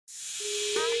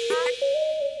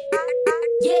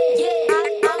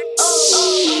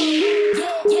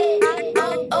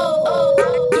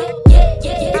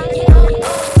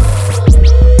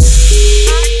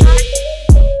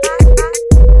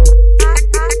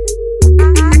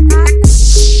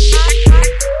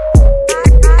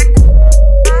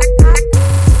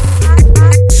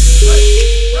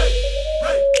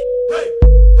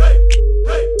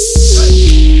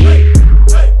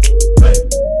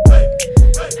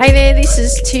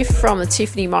Tiff from the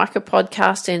Tiffany Micah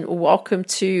podcast, and welcome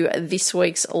to this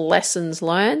week's Lessons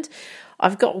Learned.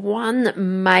 I've got one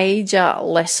major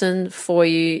lesson for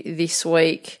you this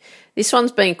week. This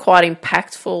one's been quite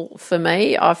impactful for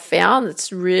me. I've found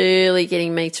it's really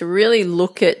getting me to really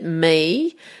look at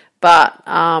me, but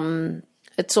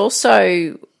it's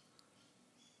also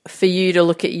for you to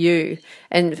look at you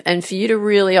and for you to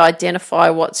really identify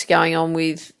what's going on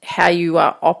with how you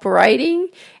are operating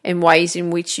and ways in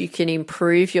which you can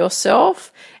improve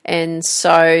yourself, and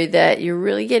so that you're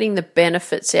really getting the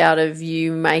benefits out of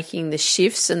you making the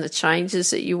shifts and the changes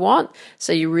that you want,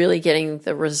 so you're really getting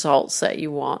the results that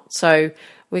you want. So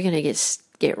we're going to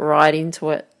get right into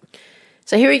it.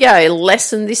 So here we go.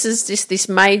 This is just this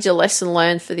major lesson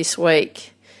learned for this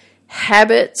week.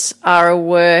 Habits are a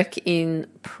work in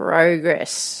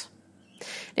progress.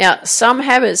 Now, some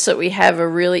habits that we have are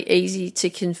really easy to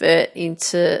convert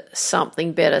into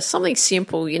something better, something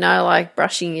simple, like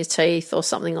brushing your teeth or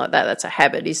something like that. That's a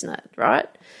habit, isn't it? Right?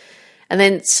 And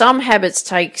then some habits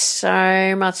take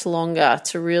so much longer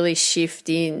to really shift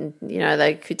in.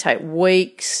 They could take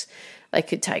weeks, they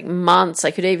could take months,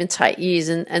 they could even take years.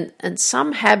 And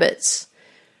some habits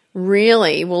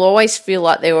really will always feel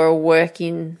like they were a work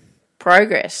in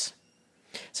progress.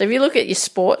 So if you look at your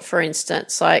sport, for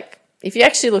instance, like if you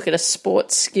actually look at a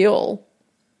sports skill,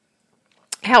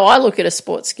 how I look at a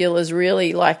sports skill is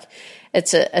really like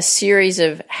it's a series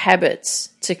of habits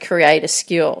to create a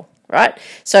skill, right?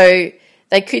 So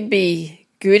they could be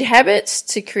good habits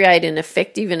to create an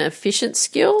effective and efficient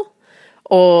skill,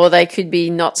 or they could be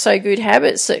not so good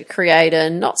habits that create a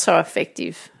not so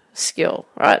effective skill,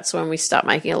 right? So when we start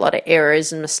making a lot of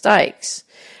errors and mistakes.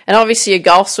 And obviously a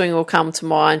golf swing will come to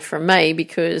mind from me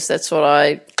because that's what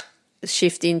I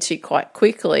shift into quite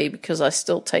quickly because I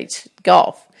still teach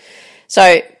golf.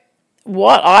 So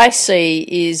what I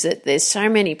see is that there's so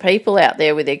many people out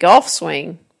there with their golf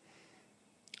swing,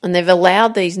 and they've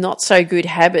allowed these not so good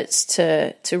habits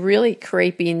to really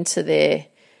creep into their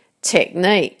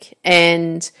technique.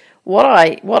 And what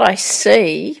I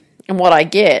see and what I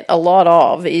get a lot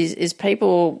of is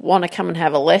people want to come and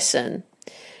have a lesson,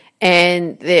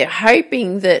 and they're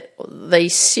hoping that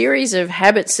these series of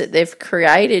habits that they've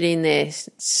created in their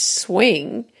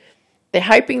swing, they're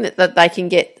hoping that they can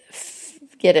get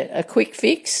a quick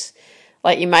fix.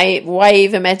 Like you may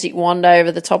wave a magic wand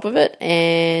over the top of it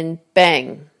and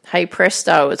bang, hey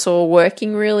presto, it's all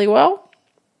working really well.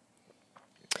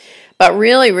 But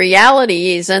really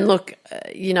reality is, and look,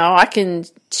 I can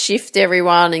shift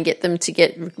everyone and get them to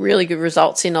get really good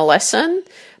results in a lesson,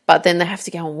 but then they have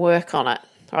to go and work on it.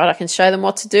 All right, I can show them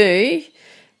what to do,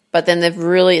 but then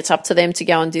it's up to them to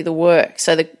go and do the work.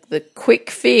 So the quick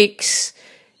fix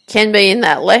can be in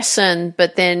that lesson,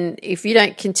 but then if you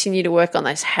don't continue to work on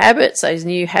those habits, those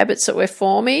new habits that we're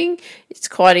forming, it's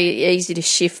quite easy to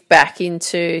shift back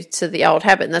into the old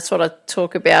habit. And that's what I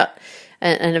talk about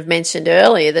and have mentioned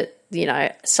earlier, that,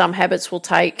 some habits will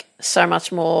take so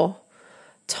much more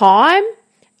time,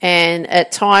 and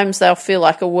at times they'll feel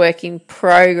like a work in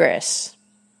progress.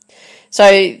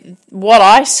 So what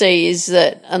I see is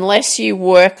that unless you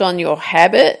work on your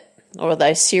habit or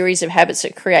those series of habits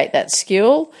that create that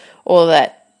skill or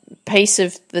that piece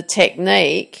of the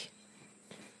technique,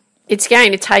 it's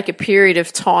going to take a period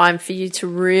of time for you to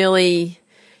really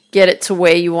get it to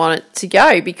where you want it to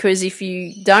go. Because if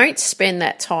you don't spend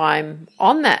that time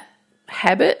on that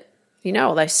habit,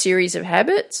 or those series of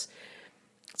habits,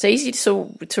 it's easy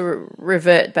to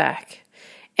revert back.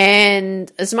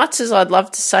 And as much as I'd love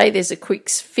to say there's a quick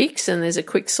fix and there's a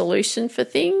quick solution for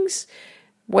things,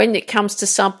 when it comes to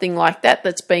something like that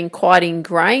that's been quite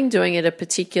ingrained, doing it a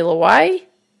particular way,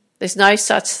 there's no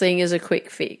such thing as a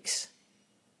quick fix.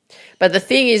 But the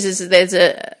thing is there's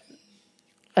a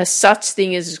such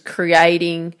thing as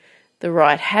creating the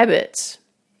right habits.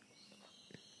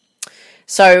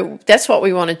 So that's what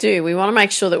we want to do. We want to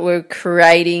make sure that we're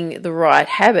creating the right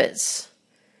habits.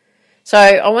 So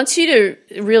I want you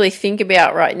to really think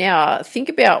about right now,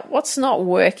 what's not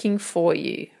working for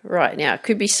you right now. It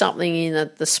could be something in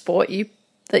the sport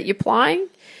that you're playing.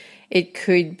 It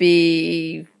could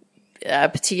be a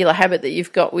particular habit that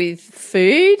you've got with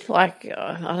food. Like,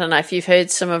 I don't know if you've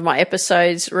heard some of my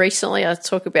episodes recently, I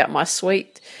talk about my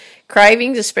sweet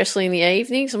cravings, especially in the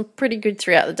evenings. I'm pretty good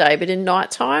throughout the day, but in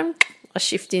nighttime, I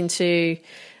shift into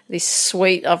this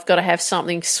sweet. I've got to have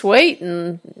something sweet,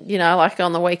 and like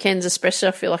on the weekends especially,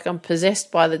 I feel like I'm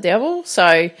possessed by the devil.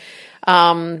 So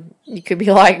you could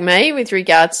be like me with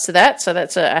regards to that. So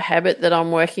that's a habit that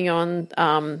I'm working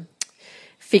on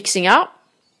fixing up.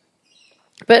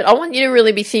 But I want you to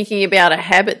really be thinking about a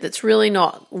habit that's really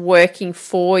not working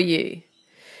for you.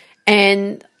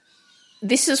 And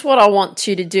this is what I want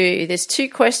you to do. There's two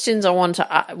questions I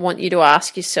want you to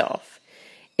ask yourself.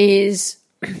 Is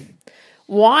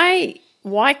why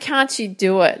can't you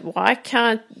do it? Why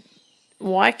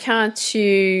can't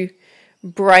you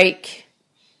break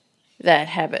that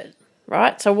habit?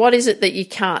 Right? So what is it that you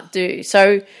can't do?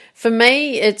 So for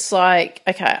me, it's like,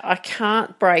 okay, I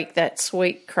can't break that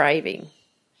sweet craving.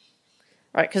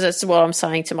 Right? Because that's what I'm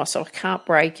saying to myself. I can't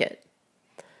break it.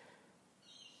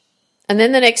 And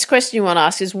then the next question you want to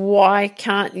ask is, why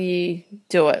can't you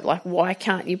do it? Like, why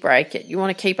can't you break it? You want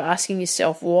to keep asking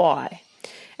yourself why.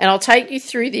 And I'll take you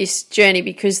through this journey,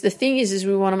 because the thing is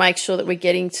we want to make sure that we're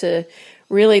getting to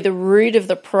really the root of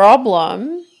the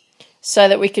problem so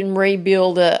that we can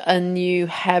rebuild a new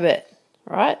habit,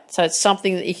 right? So it's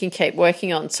something that you can keep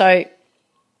working on. So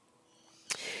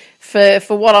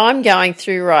for what I'm going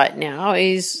through right now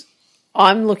is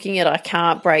I'm looking at I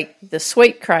can't break the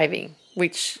sweet craving,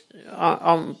 which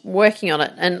I'm working on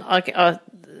it. And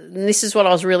this is what I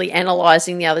was really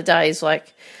analysing the other day, is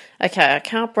like, okay, I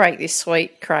can't break this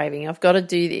sweet craving. I've got to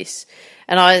do this.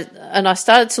 And I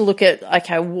started to look at,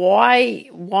 okay, why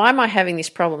am I having this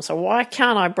problem? So why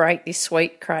can't I break this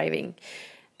sweet craving?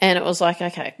 And it was like,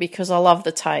 okay, because I love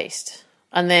the taste.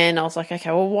 And then I was like, okay,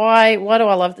 well, why do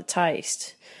I love the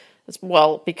taste?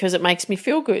 Well, because it makes me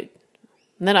feel good.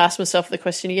 And then I asked myself the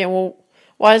question again, well,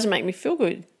 why does it make me feel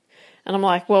good? And I'm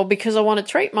like, well, because I want to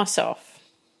treat myself.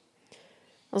 I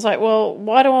was like, well,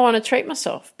 why do I want to treat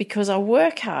myself? Because I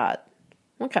work hard.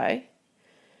 Okay.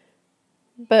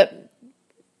 But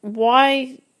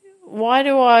why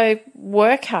do I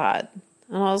work hard?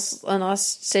 And I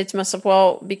said to myself,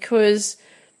 well, because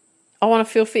I want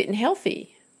to feel fit and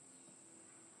healthy.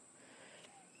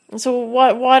 So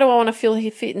why do I want to feel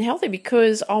fit and healthy?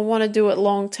 Because I want to do it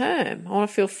long term. I want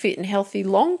to feel fit and healthy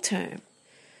long term.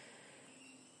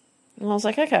 And I was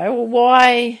like, okay, well,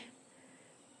 why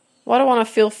do I want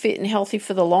to feel fit and healthy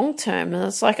for the long term? And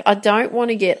it's like, I don't want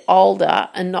to get older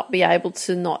and not be able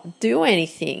to not do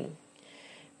anything,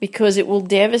 because it will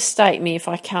devastate me if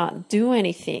I can't do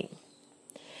anything.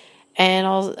 And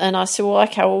I said, well,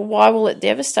 okay, well, why will it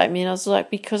devastate me? And I was like,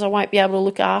 because I won't be able to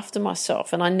look after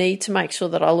myself, and I need to make sure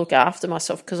that I look after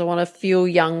myself because I want to feel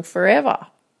young forever.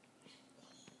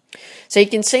 So you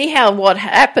can see how what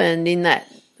happened in that,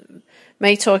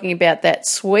 me talking about that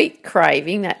sweet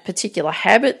craving, that particular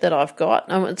habit that I've got.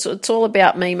 It's all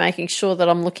about me making sure that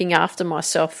I'm looking after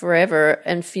myself forever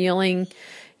and feeling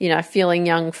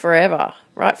young forever,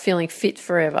 right? Feeling fit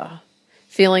forever.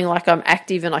 Feeling like I'm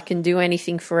active and I can do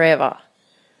anything forever.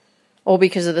 All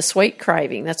because of the sweet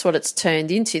craving. That's what it's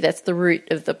turned into. That's the root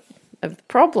of the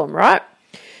problem, right?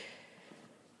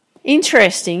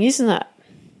 Interesting, isn't it?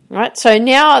 Right? So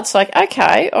now it's like,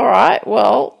 okay, all right,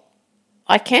 well,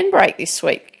 I can break this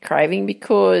sweet craving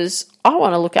because I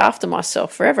want to look after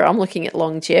myself forever. I'm looking at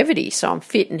longevity, so I'm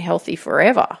fit and healthy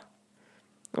forever.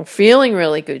 I'm feeling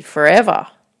really good forever,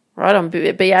 right? I'm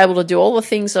be able to do all the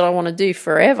things that I want to do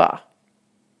forever.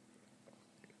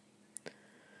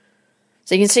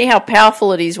 So you can see how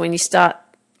powerful it is when you start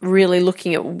really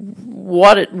looking at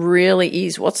what it really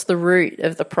is. What's the root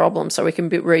of the problem so we can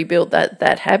rebuild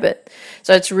that habit.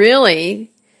 So it's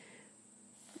really,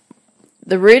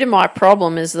 the root of my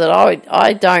problem is that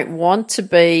I don't want to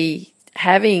be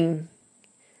having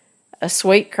a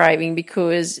sweet craving,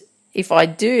 because if I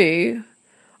do,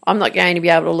 I'm not going to be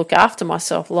able to look after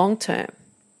myself long term,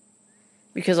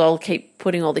 because I'll keep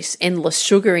putting all this endless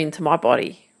sugar into my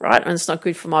body, right? And it's not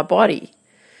good for my body.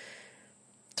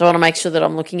 So I want to make sure that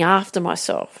I'm looking after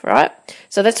myself, right?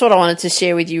 So that's what I wanted to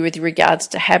share with you with regards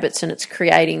to habits, and it's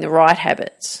creating the right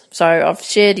habits. So I've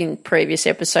shared in previous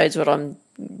episodes what I'm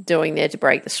doing there to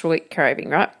break the sweet craving,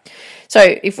 right? So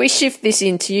if we shift this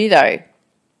into you though,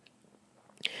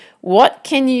 what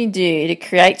can you do to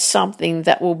create something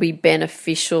that will be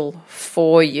beneficial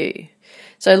for you?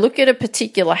 So look at a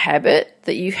particular habit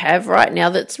that you have right now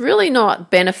that's really not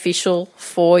beneficial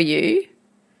for you.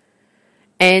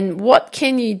 And what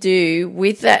can you do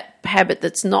with that habit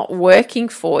that's not working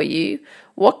for you?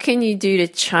 What can you do to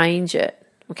change it?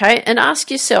 Okay, and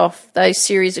ask yourself those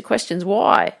series of questions.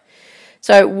 Why?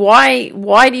 So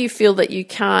why do you feel that you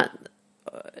can't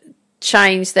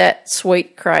change that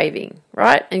sweet craving,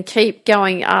 right? And keep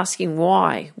going, asking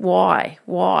why.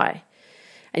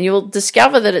 And you'll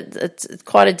discover that it's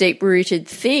quite a deep-rooted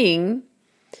thing,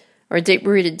 or a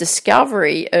deep-rooted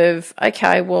discovery of,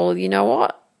 okay, well, you know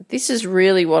what? This is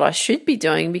really what I should be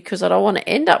doing, because I don't want to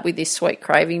end up with this sweet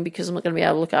craving, because I'm not going to be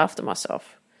able to look after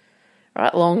myself,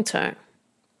 right, long term,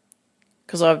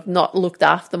 because I've not looked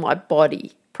after my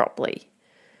body properly.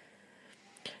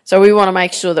 So we want to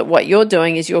make sure that what you're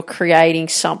doing is you're creating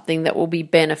something that will be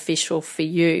beneficial for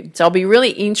you. So I'll be really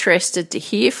interested to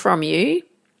hear from you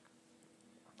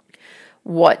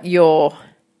what your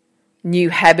new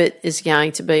habit is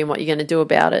going to be and what you're going to do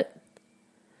about it.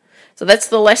 So that's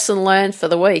the lesson learned for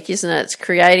the week, isn't it? It's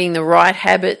creating the right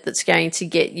habit that's going to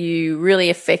get you really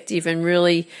effective and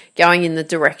really going in the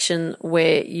direction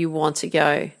where you want to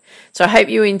go. So I hope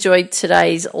you enjoyed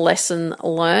today's lesson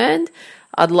learned.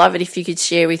 I'd love it if you could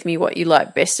share with me what you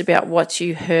like best about what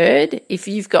you heard. If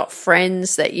you've got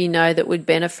friends that you know that would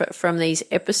benefit from these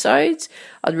episodes,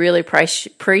 I'd really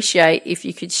appreciate if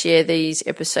you could share these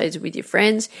episodes with your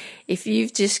friends. If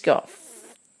you've just got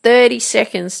 30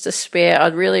 seconds to spare,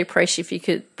 I'd really appreciate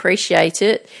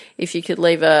it if you could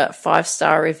leave a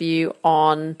 5-star review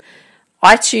on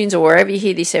iTunes or wherever you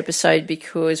hear this episode,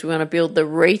 because we want to build the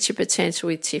Reach Your Potential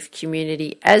with Tiff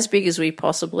community as big as we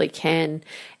possibly can.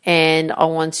 And I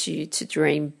want you to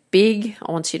dream big.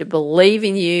 I want you to believe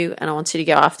in you, and I want you to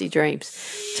go after your dreams.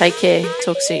 Take care.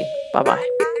 Talk soon. Bye-bye.